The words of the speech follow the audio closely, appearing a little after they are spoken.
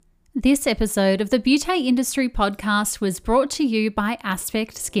This episode of the Beauté Industry podcast was brought to you by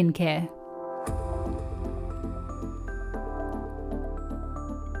Aspect Skincare.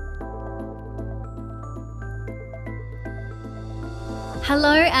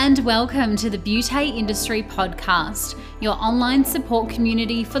 Hello and welcome to the Beauté Industry podcast, your online support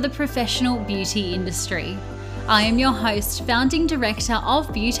community for the professional beauty industry. I am your host, founding director of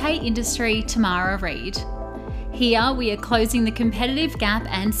Beauté Industry, Tamara Reid. Here, we are closing the competitive gap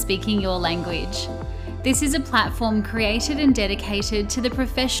and speaking your language. This is a platform created and dedicated to the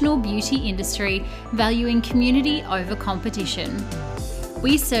professional beauty industry, valuing community over competition.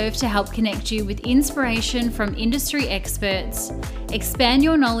 We serve to help connect you with inspiration from industry experts, expand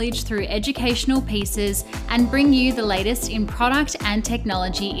your knowledge through educational pieces, and bring you the latest in product and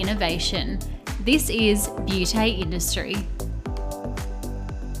technology innovation. This is Beauté Industry.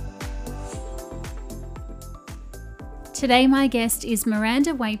 Today, my guest is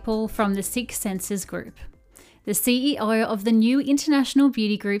Miranda Wapel from the Six Senses Group. The CEO of the new international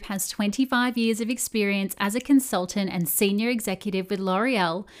beauty group has 25 years of experience as a consultant and senior executive with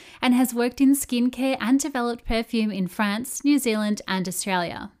L'Oreal and has worked in skincare and developed perfume in France, New Zealand, and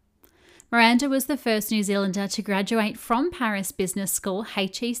Australia. Miranda was the first New Zealander to graduate from Paris Business School,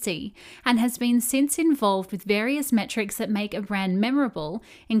 HEC, and has been since involved with various metrics that make a brand memorable,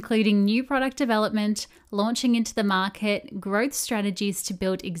 including new product development, launching into the market, growth strategies to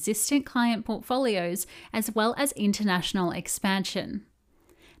build existing client portfolios, as well as international expansion.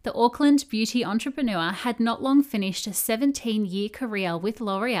 The Auckland beauty entrepreneur had not long finished a 17-year career with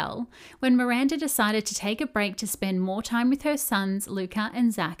L'Oreal when Miranda decided to take a break to spend more time with her sons, Luca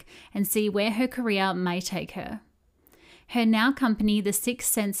and Zach, and see where her career may take her. Her now company, The Six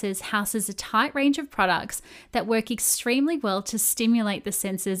Senses, houses a tight range of products that work extremely well to stimulate the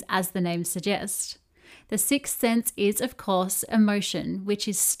senses, as the name suggests. The sixth sense is, of course, emotion, which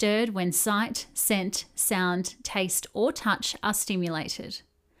is stirred when sight, scent, sound, taste, or touch are stimulated.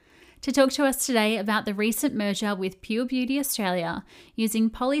 To talk to us today about the recent merger with Pure Beauty Australia,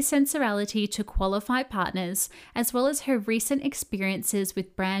 using polysensorality to qualify partners, as well as her recent experiences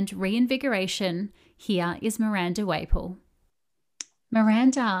with brand reinvigoration, here is Miranda Wapel.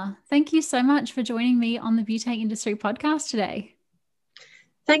 Miranda, thank you so much for joining me on the Beauté Industry podcast today.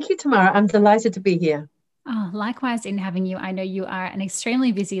 Thank you, Tamara. I'm delighted to be here. Oh, likewise in having you. I know you are an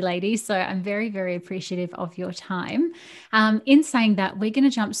extremely busy lady, so I'm very, very appreciative of your time. In saying that, we're going to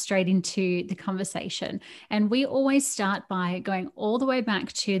jump straight into the conversation. And we always start by going all the way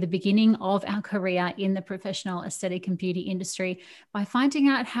back to the beginning of our career in the professional aesthetic and beauty industry by finding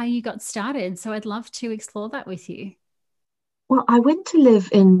out how you got started. So I'd love to explore that with you. Well, I went to live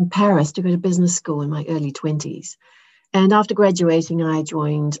in Paris to go to business school in my early 20s. And after graduating, I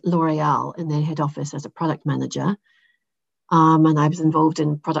joined L'Oreal in their head office as a product manager. And I was involved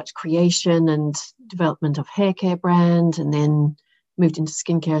in product creation and development of hair care brand, and then moved into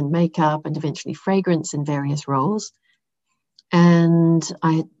skincare and makeup and eventually fragrance in various roles. And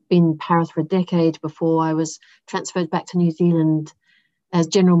I had been in Paris for a decade before I was transferred back to New Zealand as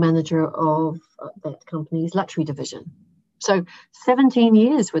general manager of that company's luxury division. So 17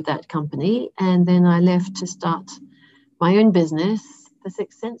 years with that company. And then I left to start my own business, The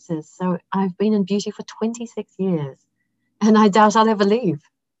Six Senses. So I've been in beauty for 26 years and I doubt I'll ever leave.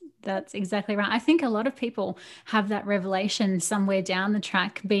 That's exactly right. I think a lot of people have that revelation somewhere down the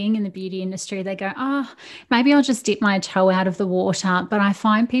track being in the beauty industry. They go, maybe I'll just dip my toe out of the water. But I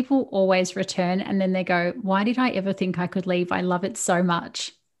find people always return and then they go, why did I ever think I could leave? I love it so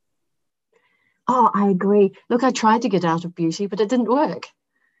much. Oh, I agree. Look, I tried to get out of beauty, but it didn't work.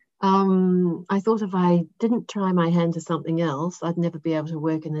 I thought if I didn't try my hand to something else, I'd never be able to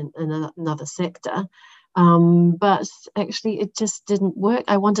work in another sector. But actually, it just didn't work.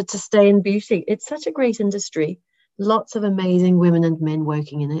 I wanted to stay in beauty. It's such a great industry. Lots of amazing women and men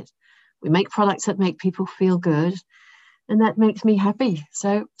working in it. We make products that make people feel good, and that makes me happy.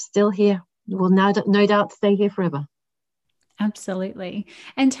 So still here. Will no doubt stay here forever. Absolutely.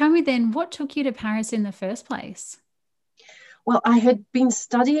 And tell me then, what took you to Paris in the first place? Well, I had been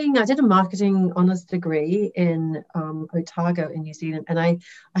studying, I did a marketing honours degree in Otago in New Zealand, and I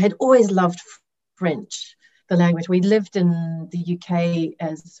had always loved French, the language. We lived in the UK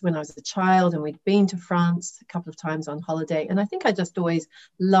when I was a child, and we'd been to France a couple of times on holiday, and I think I just always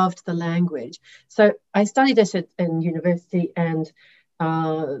loved the language. So I studied it in university, and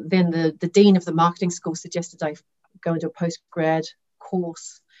then the dean of the marketing school suggested I go into a postgrad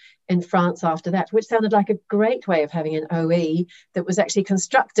course in France after that, which sounded like a great way of having an OE that was actually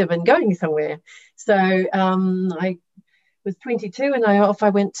constructive and going somewhere. So I was 22 and off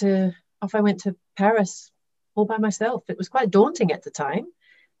I went to Paris all by myself. It was quite daunting at the time.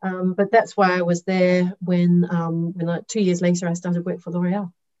 But that's why I was there when 2 years later I started work for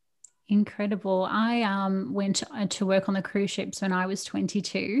L'Oreal. Incredible. I went to work on the cruise ships when I was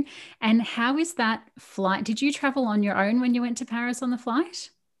 22. And how is that flight? Did you travel on your own when you went to Paris on the flight?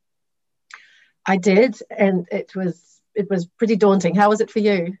 I did, and it was pretty daunting. How was it for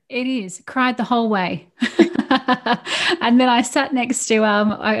you? It is. Cried the whole way. And then I sat next to,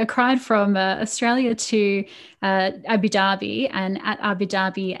 I cried from Australia to Abu Dhabi. And at Abu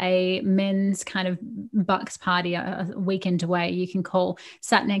Dhabi, a men's kind of bucks party, a weekend away, you can call,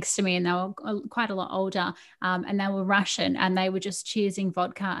 sat next to me. And they were quite a lot older. And they were Russian and they were just cheersing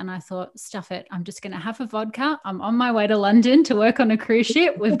vodka. And I thought, stuff it. I'm just going to have a vodka. I'm on my way to London to work on a cruise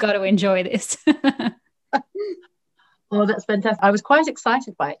ship. We've got to enjoy this. Oh, that's fantastic. I was quite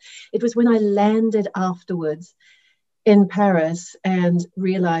excited by it. It was when I landed afterwards in Paris and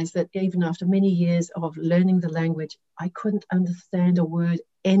realized that even after many years of learning the language, I couldn't understand a word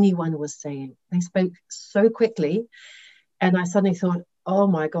anyone was saying. They spoke so quickly. And I suddenly thought, oh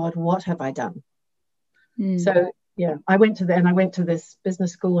my God, what have I done? So, yeah, I went to this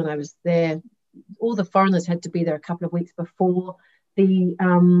business school and I was there. All the foreigners had to be there a couple of weeks before the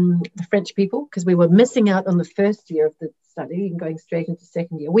French people, because we were missing out on the first year of the study and going straight into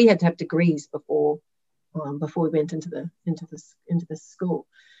second year. We had to have degrees before we went into the school.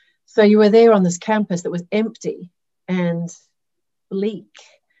 So you were there on this campus that was empty and bleak.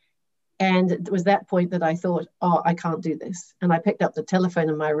 And it was that point that I thought, oh, I can't do this. And I picked up the telephone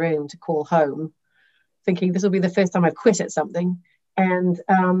in my room to call home, thinking this will be the first time I've quit at something. And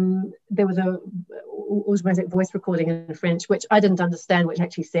there was a automatic voice recording in French, which I didn't understand, which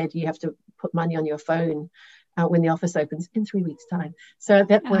actually said you have to put money on your phone when the office opens in 3 weeks' time. So at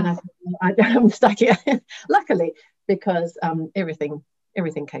that point, I thought, I'm stuck here. Luckily, because everything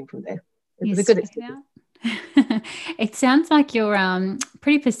came from there. It was a good experience. It sounds like you're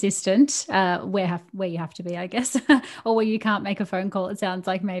pretty persistent where you have to be, I guess, or where you can't make a phone call. It sounds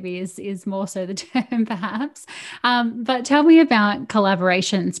like maybe is more so the term, perhaps. But tell me about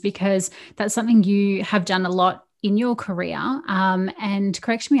collaborations, because that's something you have done a lot in your career. And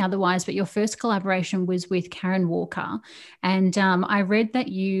correct me otherwise, but your first collaboration was with Karen Walker. And I read that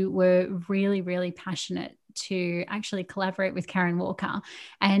you were really, really passionate to actually collaborate with Karen Walker,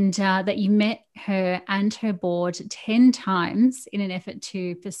 and that you met her and her board 10 times in an effort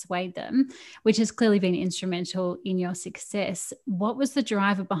to persuade them, which has clearly been instrumental in your success. What was the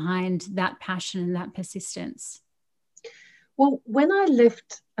driver behind that passion and that persistence? Well, when I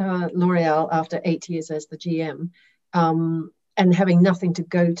left L'Oreal after 8 years as the GM, and having nothing to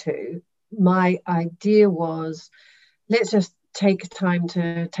go to, my idea was, let's just take time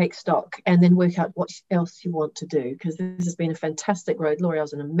to take stock and then work out what else you want to do, because this has been a fantastic road.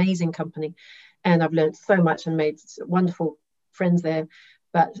 L'Oreal's an amazing company and I've learned so much and made wonderful friends there,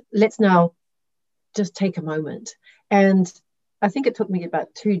 but let's now just take a moment. And I think it took me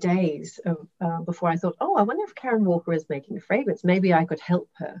about 2 days before I thought, oh, I wonder if Karen Walker is making a fragrance, maybe I could help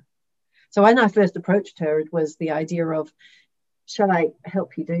her. So when I first approached her, it was the idea of, shall I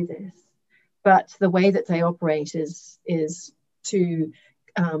help you do this? But the way that they operate is to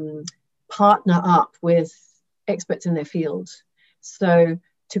partner up with experts in their field. So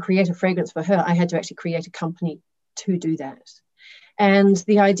to create a fragrance for her, I had to actually create a company to do that. And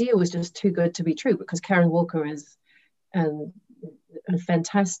the idea was just too good to be true, because Karen Walker is a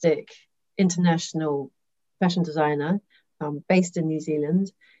fantastic international fashion designer based in New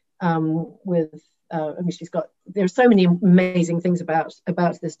Zealand. There are so many amazing things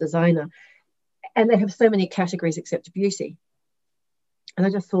about this designer, and they have so many categories except beauty. And I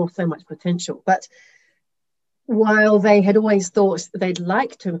just saw so much potential. But while they had always thought they'd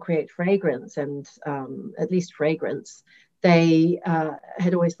like to create fragrance and at least fragrance, they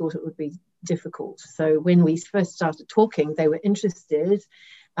had always thought it would be difficult. So when we first started talking, they were interested.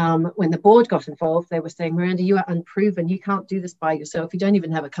 When the board got involved, they were saying, Miranda, you are unproven. You can't do this by yourself. You don't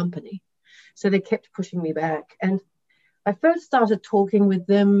even have a company. So they kept pushing me back. And I first started talking with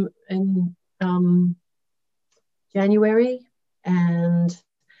them in January, and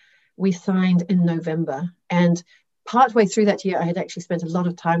we signed in November. And partway through that year, I had actually spent a lot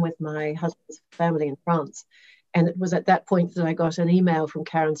of time with my husband's family in France. And it was at that point that I got an email from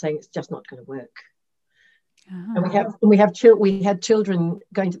Karen saying it's just not going to work. And we had children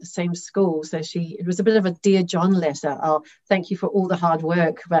going to the same school, so it was a bit of a Dear John letter. I'll thank you for all the hard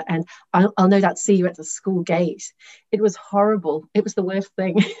work, and I'll no doubt see you at the school gate. It was horrible. It was the worst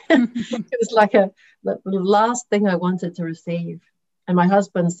thing. It was like the last thing I wanted to receive. And my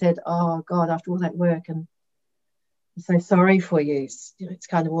husband said, "Oh God, after all that work, and I'm so sorry for you. It's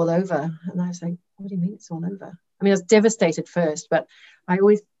kind of all over." And I was like, "What do you mean it's all over?" I mean, I was devastated first, but I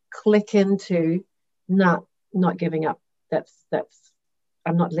always click into, not giving up. That's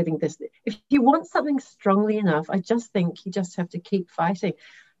I'm not letting this. If you want something strongly enough, I just think you just have to keep fighting.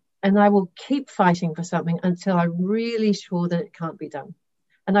 And I will keep fighting for something until I'm really sure that it can't be done.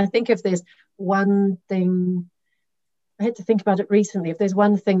 And I think if there's one thing, I had to think about it recently, if there's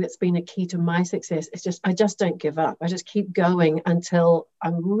one thing that's been a key to my success, it's just, I just don't give up. I just keep going until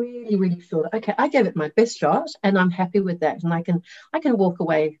I'm really, really sure that, okay, I gave it my best shot and I'm happy with that. And I can walk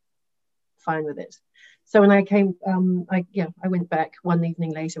away fine with it. So when I came, I went back one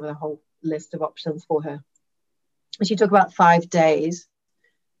evening later with a whole list of options for her. And she took about 5 days,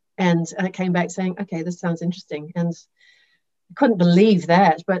 and I came back saying, okay, this sounds interesting. And I couldn't believe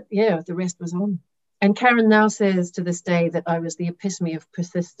that, but yeah, the rest was on. And Karen now says to this day that I was the epitome of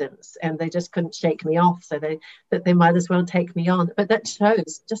persistence, and they just couldn't shake me off, so they might as well take me on. But that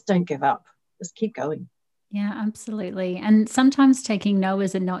shows, just don't give up, just keep going. Yeah, absolutely. And sometimes taking no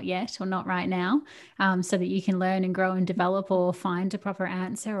as a not yet or not right now, so that you can learn and grow and develop, or find a proper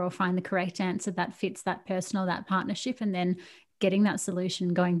answer, or find the correct answer that fits that person or that partnership, and then getting that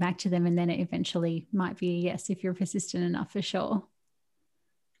solution, going back to them, and then it eventually might be a yes if you're persistent enough, for sure.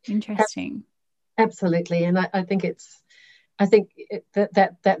 Interesting. Absolutely. And I think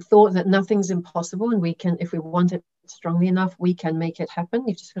that thought that nothing's impossible, and we can, if we want it strongly enough, we can make it happen.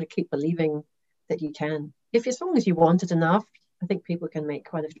 You've just got to keep believing that you can. If as long as you want it enough, I think people can make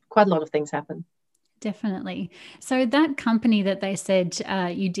quite a lot of things happen. Definitely. So that company that they said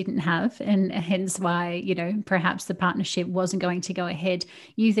you didn't have, and hence why, perhaps the partnership wasn't going to go ahead,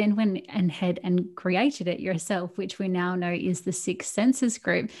 you then went ahead and created it yourself, which we now know is the Six Senses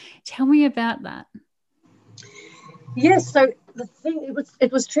Group. Tell me about that. Yes. So the thing,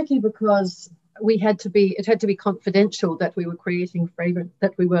 it was tricky because it had to be confidential that we were creating fragrance,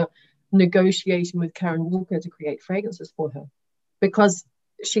 that we were negotiating with Karen Walker to create fragrances for her, because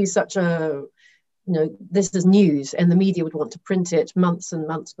she's such a, this is news, and the media would want to print it months and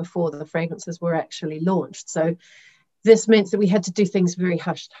months before the fragrances were actually launched. So this meant that we had to do things very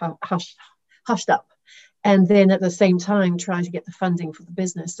hushed up, and then at the same time try to get the funding for the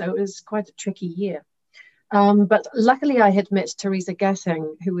business. So it was quite a tricky year. But luckily I had met Teresa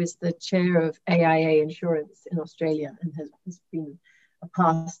Gatting, who is the chair of AIA Insurance in Australia and has been a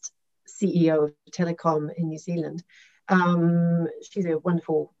past CEO of Telecom in New Zealand. She's a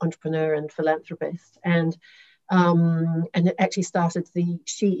wonderful entrepreneur and philanthropist, and it actually started the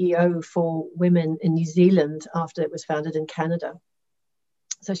CEO for Women in New Zealand after it was founded in Canada.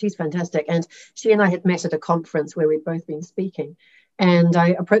 So she's fantastic. And she and I had met at a conference where we'd both been speaking, and I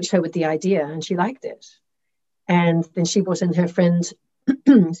approached her with the idea, and she liked it. And then she brought in her friend,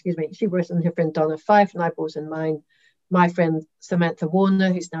 she brought in her friend Donna Fife, and I brought in my friend Samantha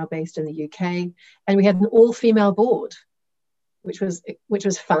Warner, who's now based in the UK, and we had an all-female board, which was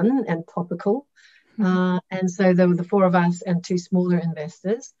fun and topical. And so there were the 4 of us and 2 smaller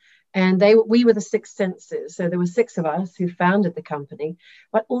investors, and we were the Six Senses. So there were 6 of us who founded the company,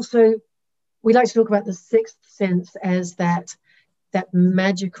 but also we like to talk about the sixth sense as that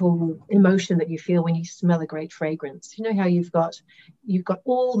magical emotion that you feel when you smell a great fragrance. You know how you've got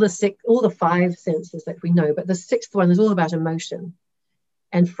all the 5 senses that we know, but the 6th one is all about emotion.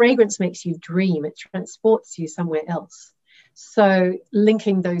 And fragrance makes you dream. It transports you somewhere else. So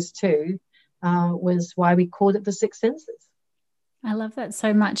linking those two was why we called it the Six Senses. I love that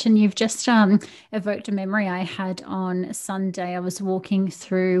so much. And you've just evoked a memory I had on Sunday. I was walking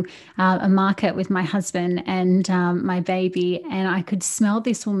through a market with my husband and my baby, and I could smell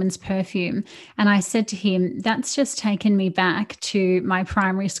this woman's perfume. And I said to him, that's just taken me back to my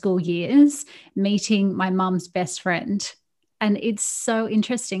primary school years, meeting my mum's best friend. And it's so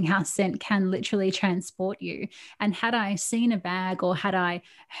interesting how scent can literally transport you. And had I seen a bag or had I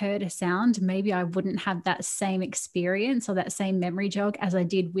heard a sound, maybe I wouldn't have that same experience or that same memory jog as I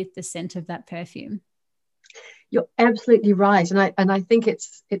did with the scent of that perfume. You're absolutely right. And I think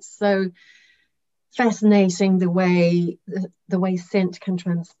it's so fascinating the way scent can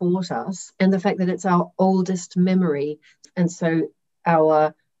transport us, and the fact that it's our oldest memory. And so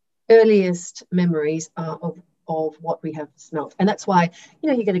our earliest memories are of what we have smelt. And that's why,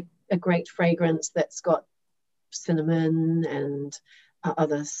 you get a great fragrance that's got cinnamon and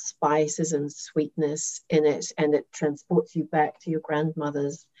other spices and sweetness in it, and it transports you back to your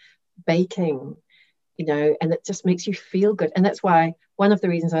grandmother's baking, and it just makes you feel good. And that's why one of the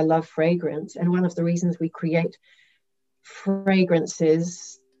reasons I love fragrance, and one of the reasons we create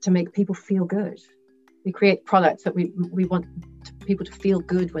fragrances, to make people feel good. We create products that we want people to feel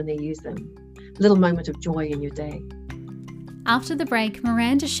good when they use them. A little moment of joy in your day. After the break,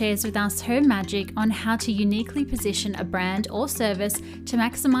 Miranda shares with us her magic on how to uniquely position a brand or service to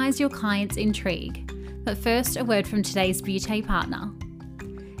maximise your client's intrigue. But first, a word from today's beauty partner.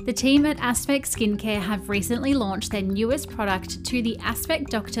 The team at Aspect Skincare have recently launched their newest product to the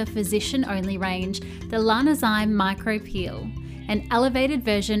Aspect Doctor Physician Only range, the Lanazyme Micro Peel, an elevated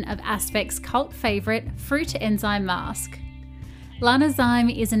version of Aspect's cult favourite Fruit Enzyme Mask.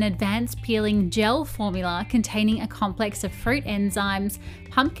 Lanazyme is an advanced peeling gel formula containing a complex of fruit enzymes,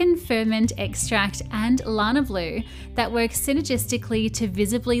 pumpkin ferment extract, and Lana Blue that works synergistically to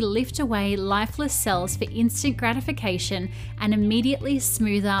visibly lift away lifeless cells for instant gratification and immediately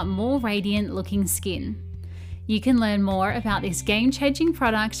smoother, more radiant looking skin. You can learn more about this game-changing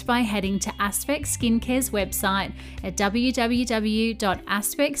product by heading to Aspect Skincare's website at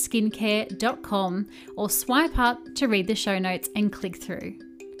www.aspectskincare.com or swipe up to read the show notes and click through.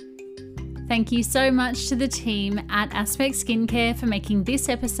 Thank you so much to the team at Aspect Skincare for making this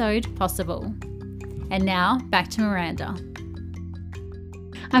episode possible. And now, back to Miranda.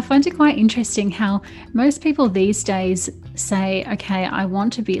 I find it quite interesting how most people these days say, okay, I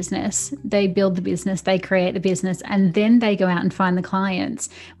want a business. They build the business, they create the business, and then they go out and find the clients.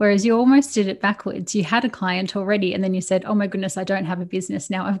 Whereas you almost did it backwards. You had a client already, and then you said, oh my goodness, I don't have a business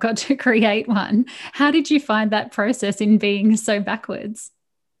now. I've got to create one. How did you find that process in being so backwards?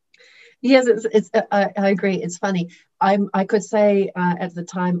 Yes, I agree. It's funny. I could say at the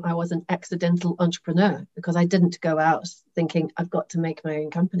time I was an accidental entrepreneur because I didn't go out thinking I've got to make my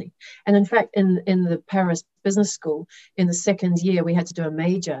own company. And in fact, in the Paris Business School, in the second year, we had to do a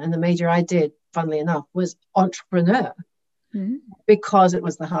major. And the major I did, funnily enough, was entrepreneur because it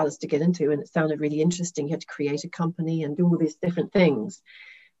was the hardest to get into. And it sounded really interesting. You had to create a company and do all these different things.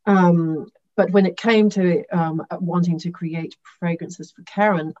 But when it came to wanting to create fragrances for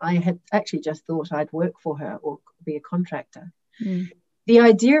Karen, I had actually just thought I'd work for her or be a contractor. The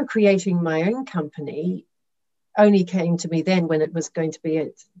idea of creating my own company only came to me then when it was going to be,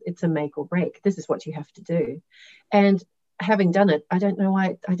 it's a make or break. This is what you have to do. And having done it, I don't know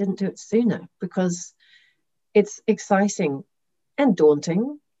why I didn't do it sooner, because it's exciting and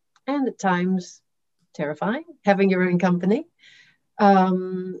daunting and at times terrifying, having your own company.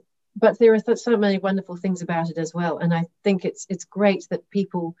 But there are so many wonderful things about it as well. And I think it's great that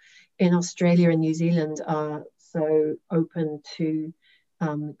people in Australia and New Zealand are so open to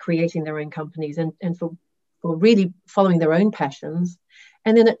creating their own companies and for really following their own passions.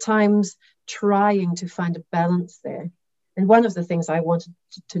 And then at times trying to find a balance there. And one of the things I wanted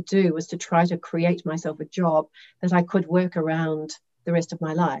to do was to try to create myself a job that I could work around the rest of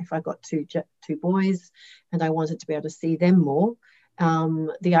my life. I've got two boys and I wanted to be able to see them more.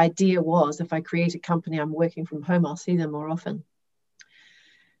 The idea was if I create a company, I'm working from home, I'll see them more often.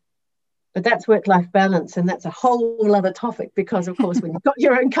 But that's work-life balance, and that's a whole other topic because, of course, when you've got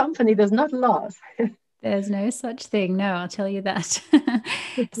your own company, there's not a lot. There's no such thing. No, I'll tell you that.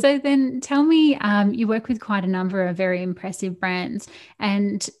 So then tell me, you work with quite a number of very impressive brands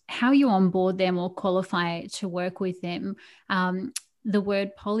and how you onboard them or qualify to work with them. The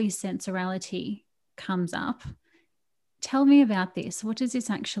word polysensuality comes up. Tell me about this. What does this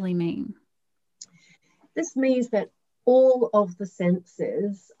actually mean? This means that all of the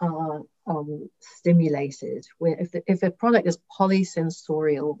senses are stimulated. Where if a product is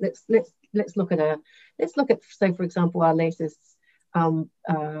polysensorial, let's look at say for example our latest a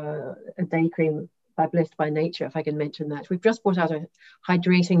day cream by Blessed by Nature, if I can mention that. We've just brought out a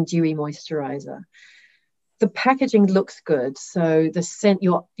hydrating dewy moisturizer. The packaging looks good, so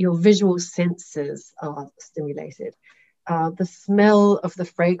your visual senses are stimulated. The smell of the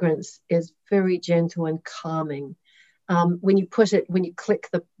fragrance is very gentle and calming. When you click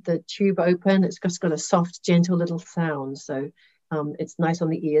the tube open, it's just got a soft, gentle little sound. So it's nice on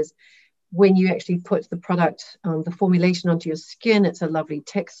the ears. When you actually put the product, the formulation onto your skin, it's a lovely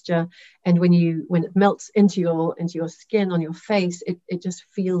texture. And when it melts into your skin on your face, it just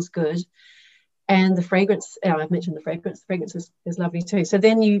feels good. And the fragrance, I've mentioned the fragrance. Fragrance is lovely too. So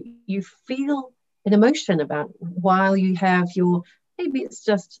then you feel an emotion about while you have maybe it's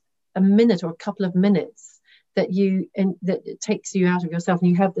just a minute or a couple of minutes that it takes you out of yourself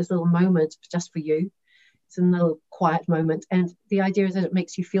and you have this little moment just for you. It's a little quiet moment. And the idea is that it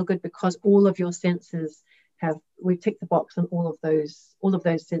makes you feel good because all of your senses we've ticked the box on all of those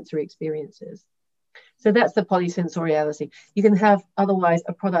sensory experiences. So that's the polysensoriality. You can have otherwise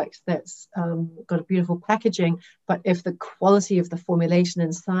a product that's got a beautiful packaging, but if the quality of the formulation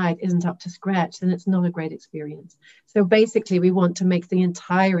inside isn't up to scratch, then it's not a great experience. So basically, we want to make the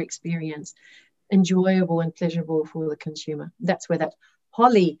entire experience enjoyable and pleasurable for the consumer. That's where that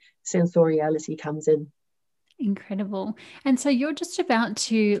polysensoriality comes in. Incredible. And so you're just about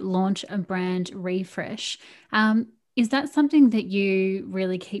to launch a brand refresh. Is that something that you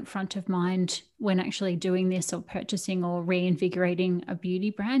really keep front of mind when actually doing this or purchasing or reinvigorating a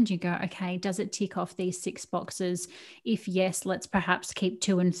beauty brand? You go, okay, does it tick off these 6 boxes? If yes, let's perhaps keep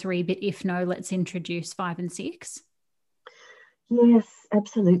 2 and 3, but if no, let's introduce 5 and 6. Yes,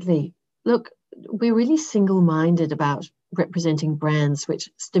 absolutely. Look, we're really single-minded about representing brands which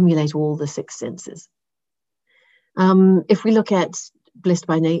stimulate all the six senses. If we look at Blessed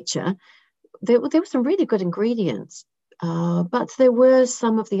by Nature, there were some really good ingredients, but there were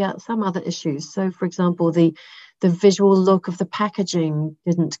some other issues. So, for example, the visual look of the packaging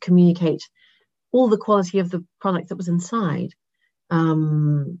didn't communicate all the quality of the product that was inside.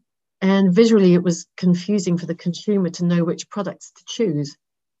 And visually, it was confusing for the consumer to know which products to choose.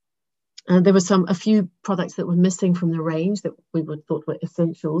 There were a few products that were missing from the range that we thought were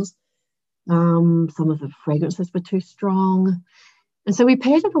essentials. Some of the fragrances were too strong. And so we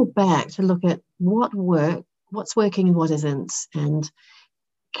pared it all back to look at what's working and what isn't, and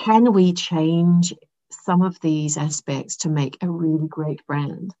can we change some of these aspects to make a really great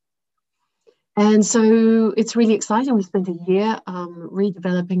brand. And so it's really exciting. We spent a year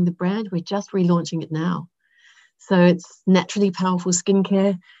redeveloping the brand. We're just relaunching it now. So it's naturally powerful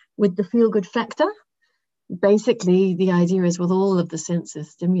skincare with the feel-good factor. Basically, the idea is with all of the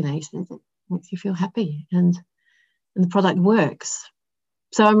senses stimulated, it makes you feel happy, and the product works.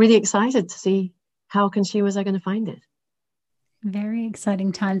 So I'm really excited to see how consumers are going to find it. Very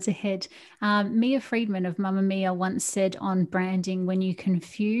exciting times ahead. Mia Friedman of Mamma Mia once said on branding, when you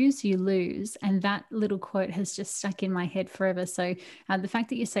confuse, you lose. And that little quote has just stuck in my head forever. So the fact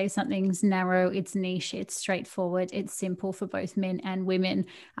that you say something's narrow, it's niche, it's straightforward, it's simple for both men and women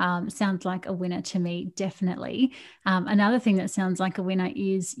sounds like a winner to me, definitely. Another thing that sounds like a winner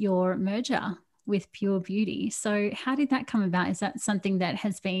is your merger with Pure Beauty. So how did that come about? Is that something that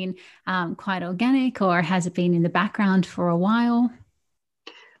has been quite organic, or has it been in the background for a while?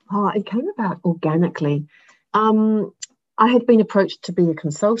 Oh, it came about organically. I had been approached to be a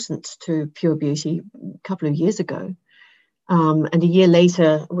consultant to Pure Beauty a couple of years ago. And a year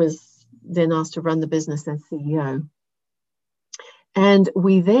later was then asked to run the business as CEO. And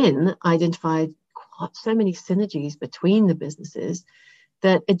we then identified so many synergies between the businesses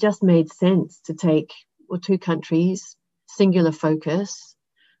that it just made sense to take two countries, singular focus,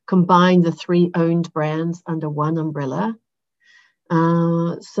 combine the 3 owned brands under one umbrella.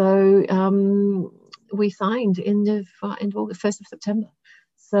 So we signed end of August, 1st of September.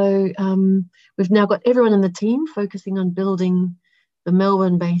 So we've now got everyone in the team focusing on building the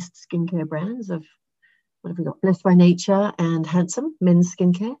Melbourne-based skincare brands of, what have we got? Blessed by Nature and Handsome men's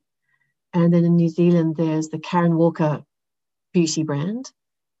skincare. And then in New Zealand, there's the Karen Walker beauty brand,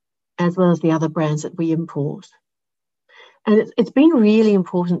 as well as the other brands that we import. And it's been really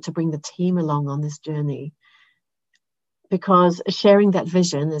important to bring the team along on this journey, because sharing that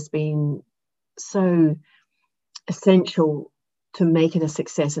vision has been so essential to make it a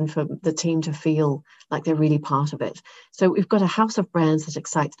success and for the team to feel like they're really part of it. So we've got a house of brands that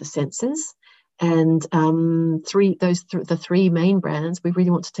excites the senses, and the 3 main brands, we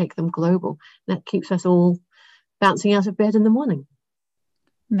really want to take them global. That keeps us all bouncing out of bed in the morning.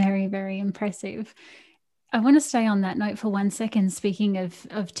 Very, very impressive. I want to stay on that note for 1 second. Speaking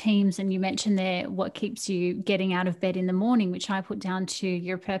of teams, and you mentioned there what keeps you getting out of bed in the morning, which I put down to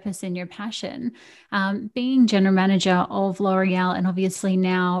your purpose and your passion. Being general manager of L'Oreal and obviously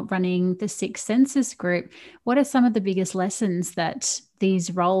now running the Six Senses group, what are some of the biggest lessons that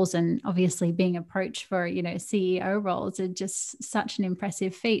these roles, and obviously being approached for, CEO roles, are just such an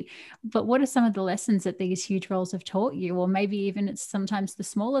impressive feat. But what are some of the lessons that these huge roles have taught you? Or maybe even it's sometimes the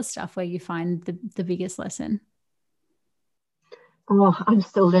smaller stuff where you find the biggest lesson. Oh, I'm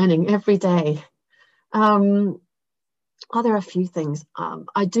still learning every day. There are a few things.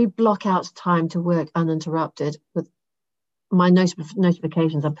 I do block out time to work uninterrupted, with my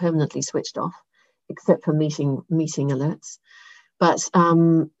notifications are permanently switched off, except for meeting alerts. But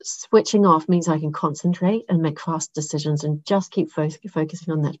switching off means I can concentrate and make fast decisions and just keep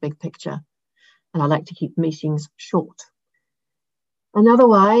focusing on that big picture. And I like to keep meetings short. And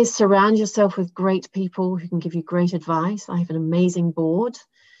otherwise, surround yourself with great people who can give you great advice. I have an amazing board.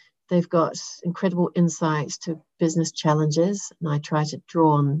 They've got incredible insights to business challenges, and I try to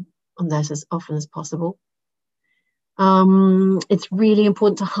draw on that as often as possible. It's really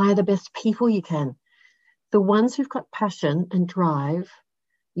important to hire the best people you can. The ones who've got passion and drive,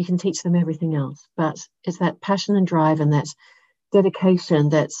 you can teach them everything else. But it's that passion and drive and that dedication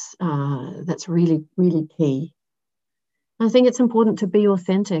that's really, really key. I think it's important to be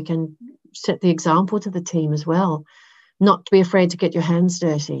authentic and set the example to the team as well, not to be afraid to get your hands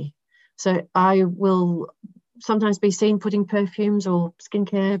dirty. So I will sometimes be seen putting perfumes or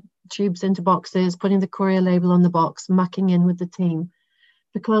skincare tubes into boxes, putting the courier label on the box, mucking in with the team,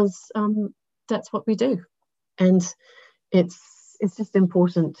 because that's what we do. And it's just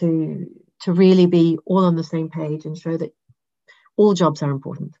important to really be all on the same page and show that all jobs are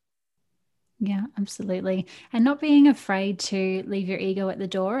important. Yeah, absolutely. And not being afraid to leave your ego at the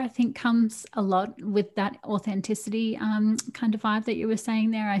door, I think comes a lot with that authenticity kind of vibe that you were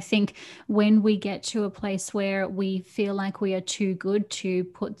saying there. I think when we get to a place where we feel like we are too good to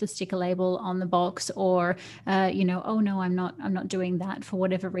put the sticker label on the box, or, oh no, I'm not doing that for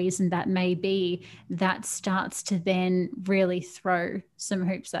whatever reason that may be, that starts to then really throw some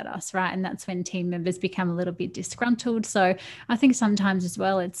hoops at us, right? And that's when team members become a little bit disgruntled. So I think sometimes as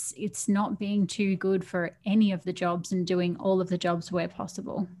well, it's not being too good for any of the jobs and doing all of the jobs where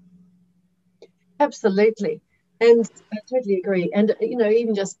possible. Absolutely. And I totally agree. And,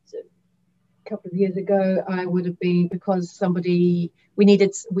 even just a couple of years ago, I would have been, because we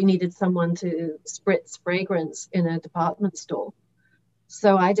needed someone to spritz fragrance in a department store.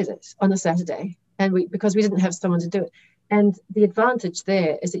 So I did it on a Saturday, and because we didn't have someone to do it. And the advantage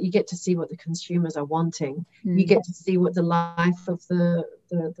there is that you get to see what the consumers are wanting. You get to see what the life of the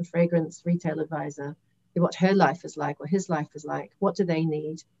fragrance retail advisor, what her life is like, or his life is like. What do they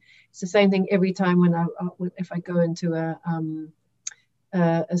need? It's the same thing every time if I go into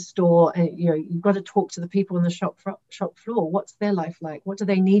a store, and you've got to talk to the people on the shop floor. What's their life like? What do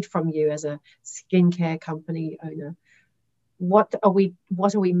they need from you as a skincare company owner? What are we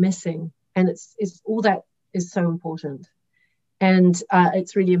missing? And it's all that is so important. And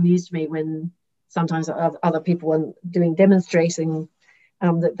it's really amused me when sometimes other people are demonstrating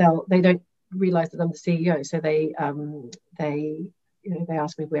that they don't realize that I'm the CEO. So they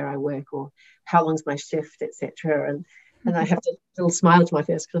ask me where I work or how long's my shift, etc. And I have to little smile to my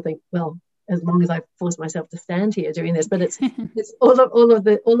face because I think, well, as long as I force myself to stand here doing this, but it's all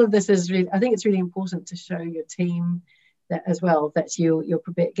of this is really, I think it's really important to show your team that as well, that you're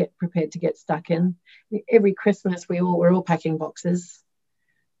prepared to get stuck in. Every Christmas we're all packing boxes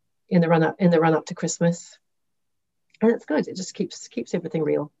in the run up to Christmas, and it's good. It just keeps everything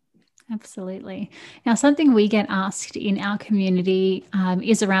real. Absolutely. Now, something we get asked in our community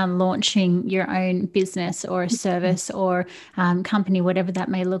is around launching your own business or a service or company, whatever that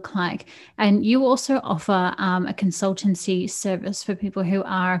may look like. And you also offer a consultancy service for people who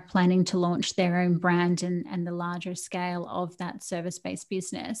are planning to launch their own brand and the larger scale of that service-based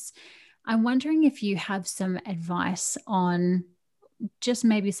business. I'm wondering if you have some advice on just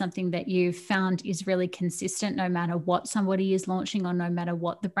maybe something that you've found is really consistent no matter what somebody is launching or no matter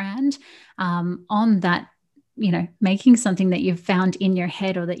what the brand, on that, making something that you've found in your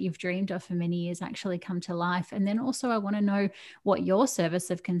head or that you've dreamed of for many years actually come to life. And then also I want to know what your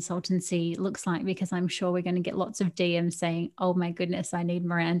service of consultancy looks like, because I'm sure we're going to get lots of DMs saying, oh my goodness, I need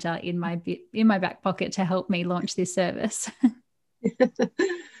Miranda in my back pocket to help me launch this service.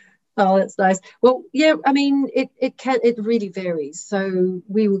 Oh, that's nice. Well, yeah, I mean, it really varies. So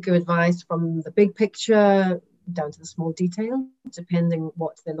we will give advice from the big picture down to the small detail, depending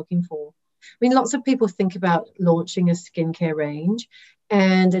what they're looking for. I mean, lots of people think about launching a skincare range,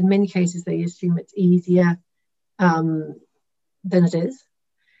 and in many cases they assume it's easier than it is.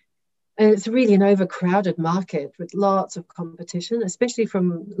 And it's really an overcrowded market with lots of competition, especially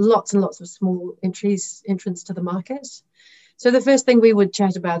from lots and lots of small entrants to the market. So the first thing we would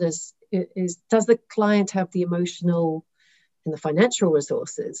chat about is does the client have the emotional and the financial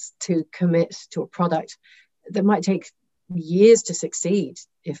resources to commit to a product that might take years to succeed,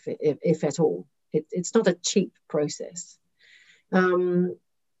 if at all. It's not a cheap process. And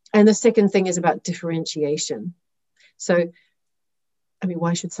the second thing is about differentiation. So, I mean,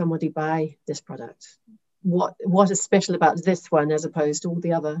 why should somebody buy this product? What is special about this one as opposed to all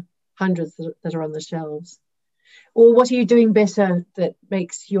the other hundreds that are on the shelves? Or what are you doing better that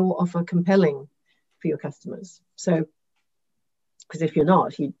makes your offer compelling for your customers? So, because if you're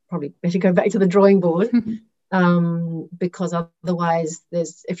not, you'd probably better go back to the drawing board, because otherwise,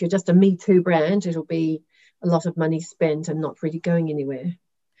 if you're just a Me Too brand, it'll be a lot of money spent and not really going anywhere.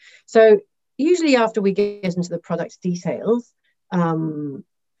 So usually after we get into the product details,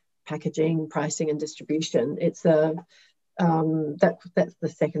 packaging, pricing and distribution, it's that's the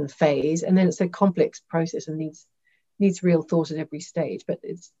second phase, and then it's a complex process and needs real thought at every stage, but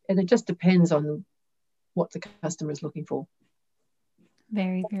it just depends on what the customer is looking for.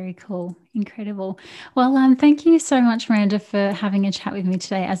 Very, very cool. Incredible. Well, thank you so much, Miranda, for having a chat with me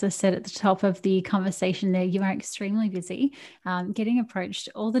today. As I said at the top of the conversation there, you are extremely busy, getting approached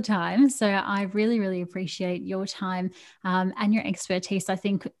all the time. So I really, really appreciate your time and your expertise. I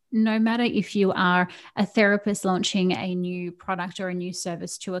think no matter if you are a therapist launching a new product or a new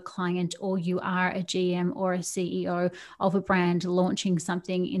service to a client, or you are a GM or a CEO of a brand launching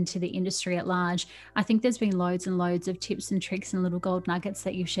something into the industry at large, I think there's been loads and loads of tips and tricks and little gold nuggets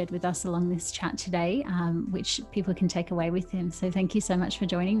that you've shared with us along this chat today, which people can take away with them. So thank you so much for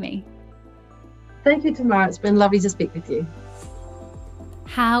joining me. Thank you, Tamara. It's been lovely to speak with you.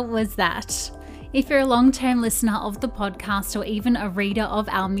 How was that? If you're a long-term listener of the podcast or even a reader of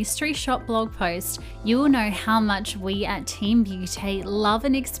our Mystery Shop blog post, you will know how much we at Team Beauté love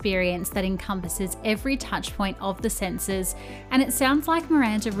an experience that encompasses every touch point of the senses, and it sounds like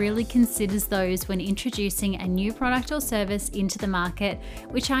Miranda really considers those when introducing a new product or service into the market,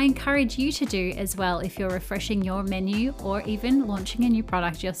 which I encourage you to do as well if you're refreshing your menu or even launching a new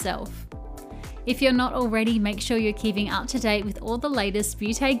product yourself. If you're not already, make sure you're keeping up to date with all the latest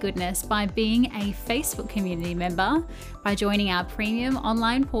Beauté goodness by being a Facebook community member, by joining our premium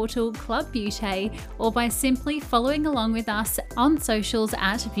online portal Club Beauté, or by simply following along with us on socials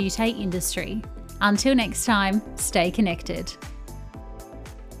at Beauté Industry. Until next time, stay connected.